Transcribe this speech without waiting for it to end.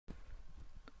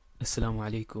Assalamu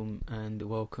alaikum and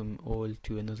welcome all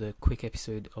to another quick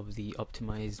episode of the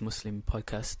Optimized Muslim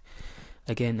podcast.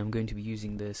 Again, I'm going to be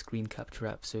using the screen capture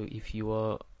app, so if you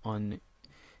are on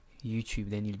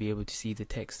YouTube, then you'll be able to see the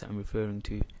text that I'm referring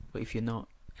to. But if you're not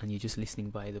and you're just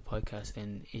listening via the podcast,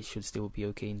 then it should still be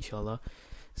okay, inshallah.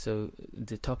 So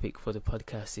the topic for the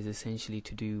podcast is essentially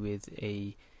to do with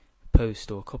a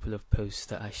post or a couple of posts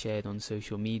that I shared on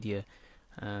social media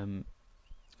a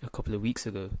couple of weeks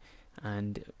ago.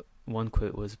 And one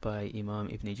quote was by Imam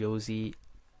Ibn Jawzi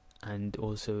and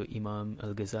also Imam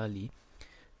Al-Ghazali,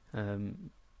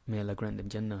 may Allah grant them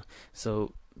Jannah.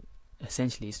 So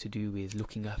essentially it's to do with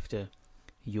looking after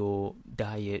your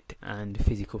diet and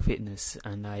physical fitness,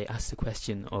 and I asked the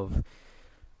question of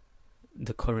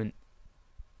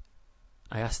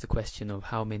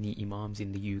how many Imams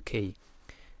in the UK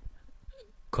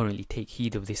currently take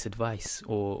heed of this advice,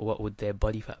 or what would their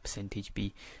body fat percentage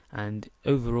be. And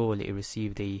overall it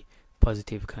received a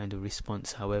positive kind of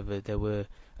response. However, there were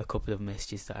a couple of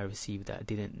messages that I received that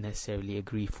didn't necessarily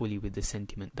agree fully with the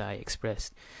sentiment that I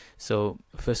expressed. So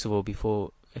first of all,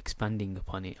 before expanding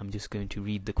upon it, I'm just going to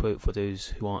read the quote for those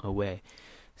who aren't aware.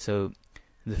 So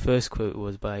the first quote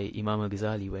was by Imam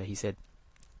Al-Ghazali, where he said,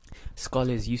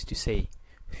 "Scholars used to say,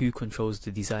 who controls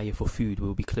the desire for food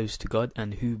will be close to God,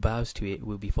 and who bows to it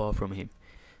will be far from him."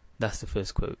 That's the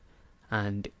first quote.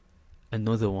 And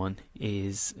another one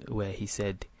is where he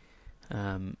said,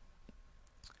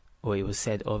 or it was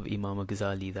said of Imam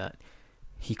Al-Ghazali that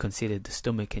he considered the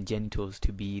stomach and genitals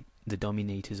to be the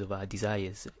dominators of our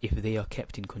desires. If they are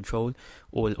kept in control,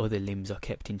 all other limbs are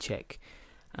kept in check.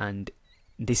 And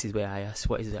this is where I asked,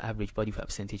 what is the average body fat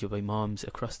percentage of Imams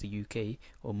across the UK,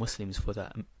 or Muslims for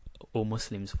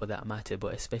that matter,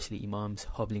 but especially Imams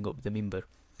hobbling up the mimbar?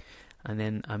 And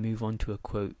then I move on to a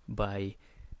quote by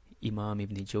Imam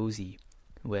Ibn Jawzi,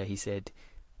 where he said,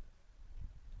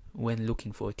 "When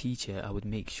looking for a teacher, I would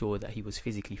make sure that he was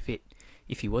physically fit.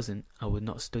 If he wasn't, I would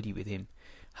not study with him.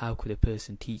 How could a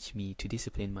person teach me to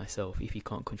discipline myself if he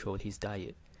can't control his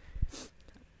diet?"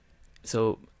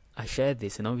 So I shared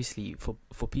this, and obviously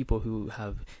for people who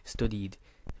have studied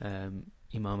Imam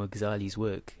Al-Ghazali's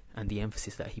work and the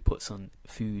emphasis that he puts on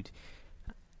food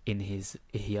in his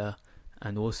Ihya,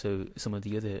 and also some of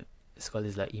the other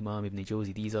scholars like Imam Ibn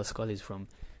Jawzi, these are scholars from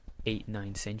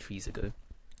 8-9 centuries ago.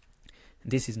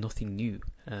 This is nothing new.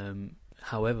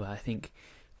 However, I think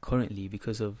currently,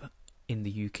 because of in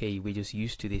the UK we're just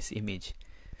used to this image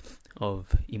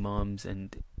of Imams,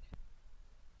 and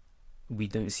we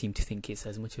don't seem to think it's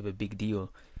as much of a big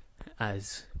deal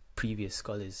as previous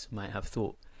scholars might have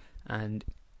thought. And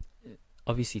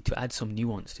obviously, to add some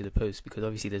nuance to the post, because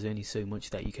obviously there's only so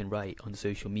much that you can write on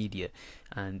social media,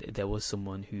 and there was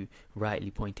someone who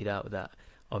rightly pointed out that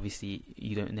obviously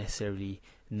you don't necessarily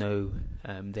know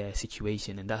their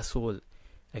situation, and that's all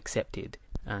accepted,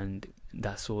 and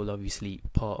that's all obviously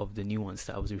part of the nuance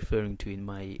that I was referring to in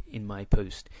my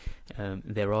post.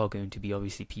 There are going to be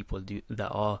obviously people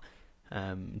that are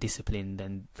disciplined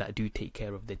and that do take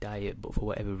care of their diet, but for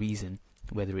whatever reason,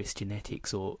 whether it's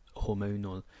genetics or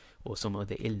hormonal or some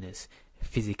other illness,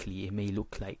 physically it may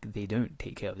look like they don't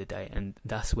take care of the diet, and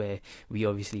that's where we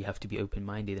obviously have to be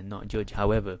open-minded and not judge.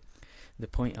 However, the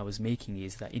point I was making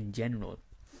is that in general,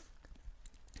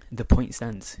 the point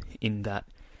stands in that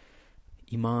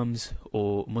Imams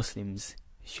or Muslims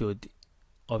should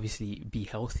obviously be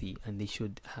healthy, and they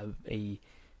should have a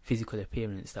physical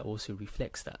appearance that also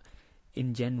reflects that.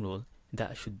 In general,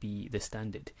 that should be the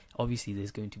standard. Obviously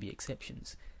there's going to be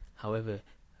exceptions. However,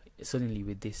 suddenly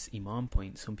with this Imam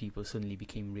point, some people suddenly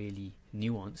became really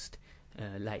nuanced,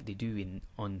 like they do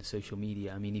on social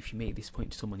media. I mean, if you make this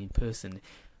point to someone in person,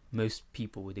 most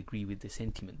people would agree with the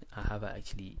sentiment. I have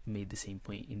actually made the same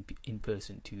point in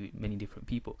person to many different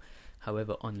people.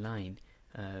 However, online,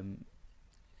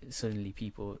 suddenly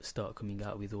people start coming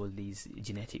out with all these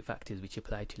genetic factors which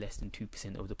apply to less than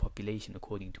 2% of the population,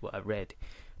 according to what I've read,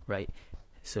 right?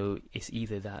 So it's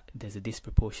either that there's a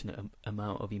disproportionate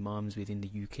amount of Imams within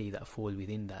the UK that fall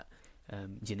within that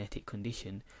genetic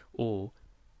condition, or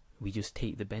we just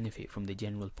take the benefit from the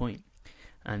general point.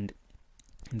 And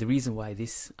the reason why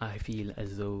this, I feel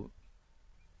as though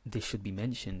this should be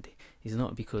mentioned, is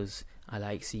not because I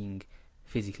like seeing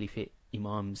physically fit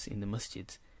Imams in the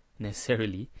masjids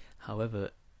necessarily. However,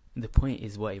 the point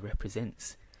is what it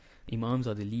represents. Imams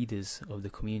are the leaders of the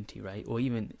community, right? Or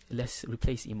even, let's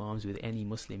replace Imams with any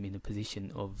Muslim in a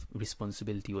position of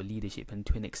responsibility or leadership, and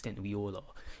to an extent we all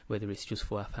are, whether it's just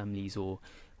for our families or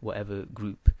whatever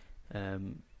group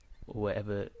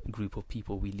of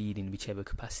people we lead in whichever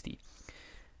capacity.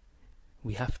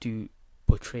 We have to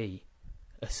portray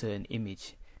a certain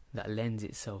image that lends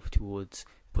itself towards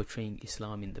portraying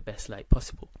Islam in the best light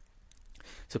possible.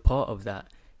 So part of that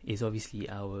is obviously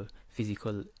our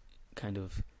physical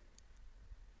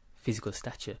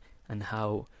stature and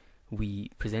how we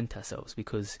present ourselves,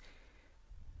 because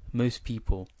most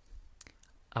people,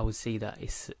 I would say that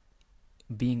it's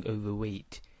being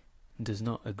overweight does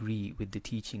not agree with the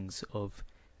teachings of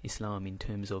Islam in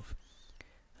terms of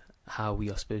how we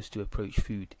are supposed to approach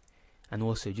food, and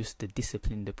also just the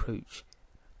disciplined approach.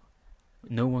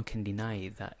 No one can deny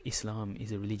that Islam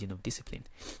is a religion of discipline.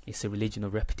 It's a religion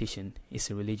of repetition. It's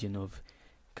a religion of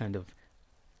kind of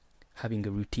having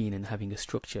a routine and having a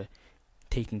structure,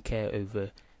 taking care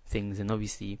over things, and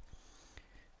obviously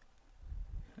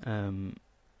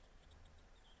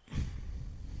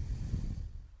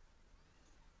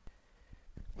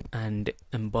and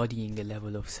embodying a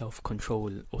level of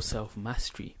self-control or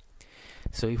self-mastery.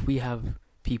 So if we have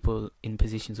people in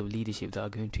positions of leadership that are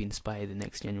going to inspire the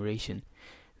next generation,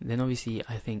 then obviously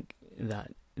I think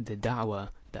that the da'wah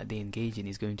that they engage in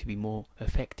is going to be more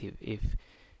effective if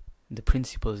the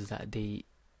principles that they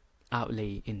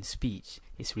outlay in speech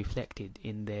is reflected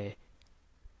in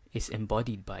it's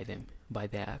embodied by them, by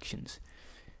their actions.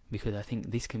 Because I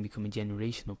think this can become a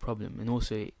generational problem, and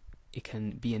also it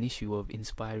can be an issue of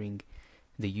inspiring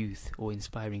the youth, or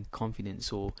inspiring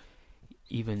confidence, or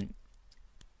even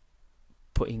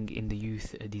putting in the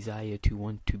youth a desire to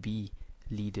want to be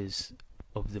leaders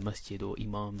of the masjid or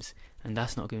imams. And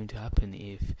that's not going to happen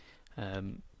if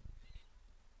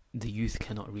the youth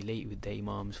cannot relate with their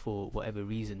imams for whatever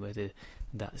reason, whether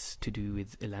that's to do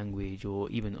with a language or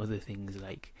even other things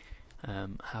like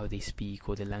how they speak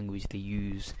or the language they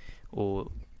use, or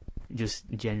just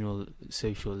general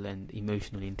social and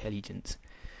emotional intelligence.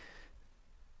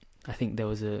 I think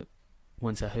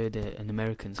once I heard an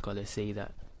American scholar say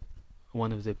that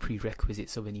one of the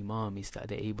prerequisites of an imam is that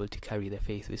they're able to carry their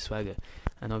faith with swagger.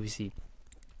 And obviously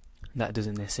that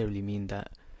doesn't necessarily mean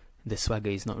that the swagger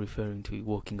is not referring to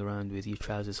walking around with your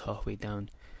trousers halfway down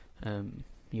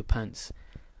your pants.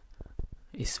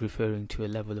 It's referring to a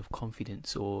level of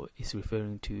confidence, or it's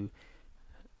referring to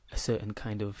a certain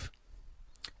kind of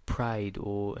pride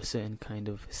or a certain kind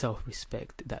of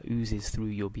self-respect that oozes through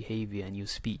your behavior and your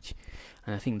speech.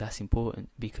 And I think that's important,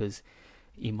 because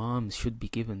imams should be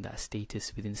given that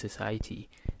status within society,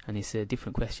 and it's a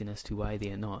different question as to why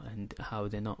they are not, and how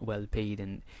they're not well paid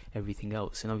and everything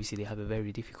else. And obviously they have a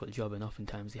very difficult job, and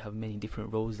oftentimes they have many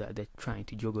different roles that they're trying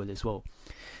to juggle as well.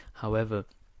 However,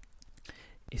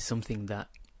 it's something that,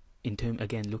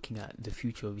 again, looking at the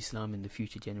future of Islam and the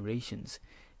future generations,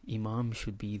 imams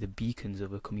should be the beacons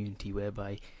of a community,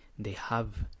 whereby they're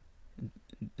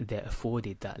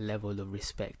afforded that level of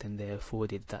respect and they're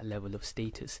afforded that level of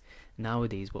status.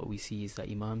 Nowadays what we see is that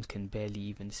imams can barely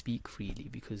even speak freely,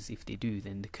 because if they do,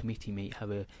 then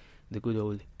the good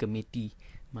old committee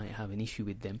might have an issue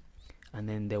with them, and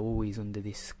then they're always under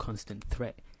this constant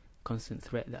threat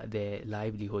that their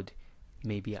livelihood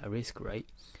may be at risk, right?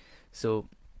 So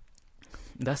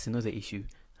that's another issue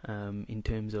in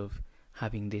terms of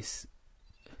having this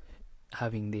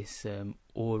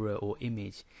aura or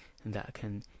image that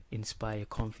can inspire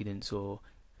confidence, or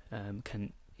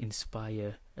can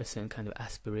inspire a certain kind of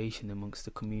aspiration amongst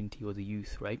the community or the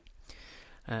youth, right?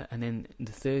 And then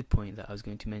the third point that I was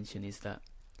going to mention is that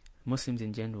Muslims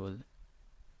in general,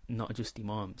 not just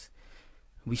imams,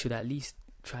 we should at least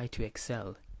try to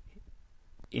excel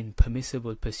in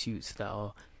permissible pursuits that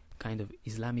are kind of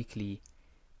Islamically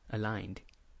aligned,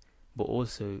 but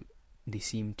also they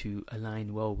seem to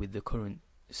align well with the current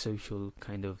social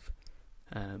kind of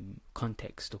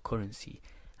context or currency.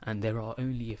 And there are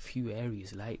only a few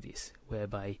areas like this,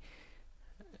 whereby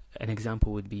an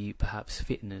example would be perhaps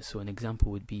fitness, or an example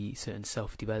would be certain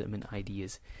self-development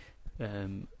ideas,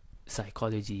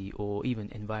 psychology, or even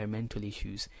environmental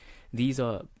issues. These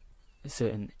are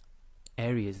certain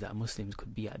areas that Muslims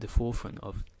could be at the forefront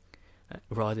of,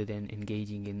 rather than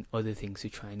engaging in other things to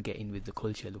try and get in with the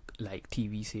culture, like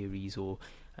TV series or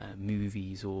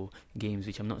movies or games,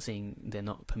 which I'm not saying they're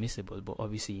not permissible, but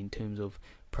obviously in terms of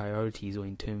priorities, or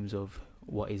in terms of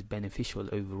what is beneficial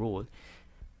overall,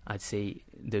 I'd say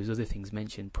those other things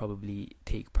mentioned probably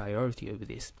take priority over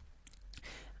this.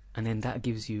 And then that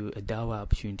gives you a dawah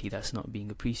opportunity that's not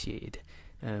being appreciated,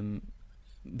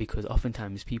 because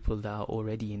oftentimes people that are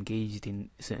already engaged in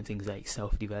certain things like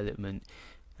self-development,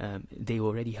 they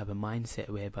already have a mindset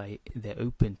whereby they're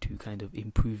open to kind of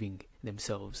improving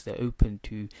themselves. They're open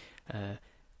to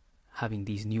having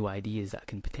these new ideas that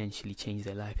can potentially change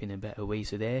their life in a better way.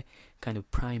 So they're kind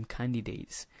of prime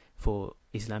candidates for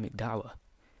Islamic da'wah,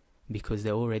 because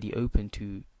they're already open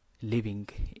to living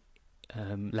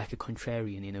like a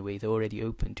contrarian in a way. They're already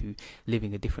open to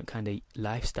living a different kind of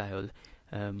lifestyle,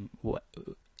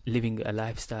 living a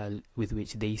lifestyle with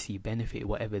which they see benefit,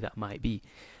 whatever that might be.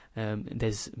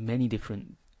 There's many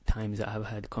different times that I've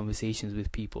had conversations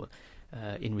with people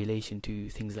in relation to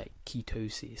things like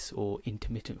ketosis or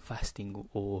intermittent fasting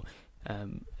or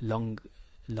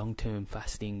long-term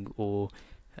fasting or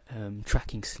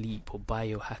tracking sleep or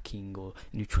biohacking or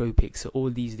nootropics, so all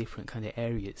these different kind of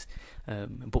areas,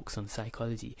 books on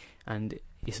psychology, and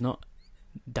it's not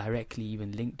directly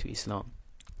even linked to Islam.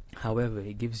 However,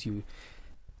 it gives you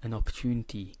an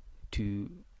opportunity to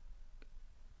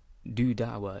do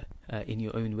da'wah in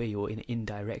your own way or in an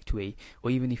indirect way,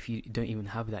 or even if you don't even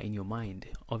have that in your mind.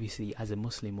 Obviously, as a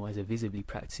Muslim or as a visibly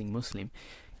practicing Muslim,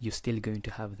 you're still going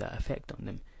to have that effect on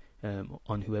them,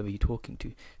 on whoever you're talking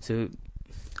to. So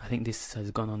I think this has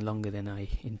gone on longer than I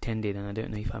intended, and I don't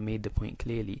know if I made the point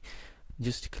clearly.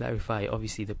 Just to clarify,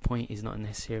 obviously the point is not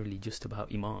necessarily just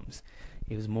about Imams.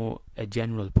 It was more a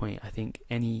general point. I think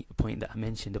any point that I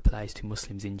mentioned applies to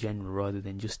Muslims in general rather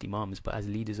than just Imams, but as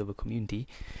leaders of a community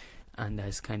and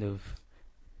as kind of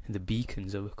the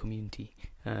beacons of a community,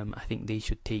 I think they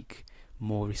should take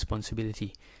more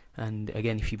responsibility. And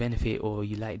again, if you benefit or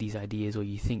you like these ideas or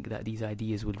you think that these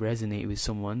ideas would resonate with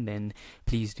someone, then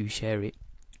please do share it.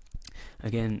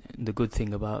 Again, the good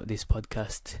thing about this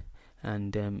podcast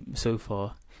and so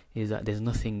far is that there's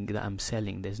nothing that I'm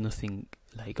selling. There's nothing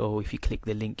like, oh, if you click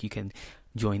the link you can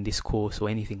join this course or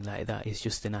anything like that. It's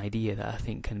just an idea that I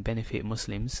think can benefit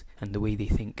Muslims and the way they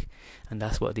think, and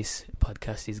that's what this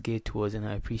podcast is geared towards. And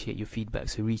I appreciate your feedback,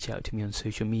 so reach out to me on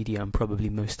social media. I'm probably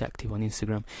most active on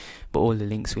Instagram, but all the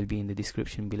links will be in the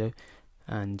description below.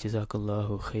 And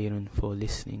Jazakallahu khairan for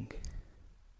listening.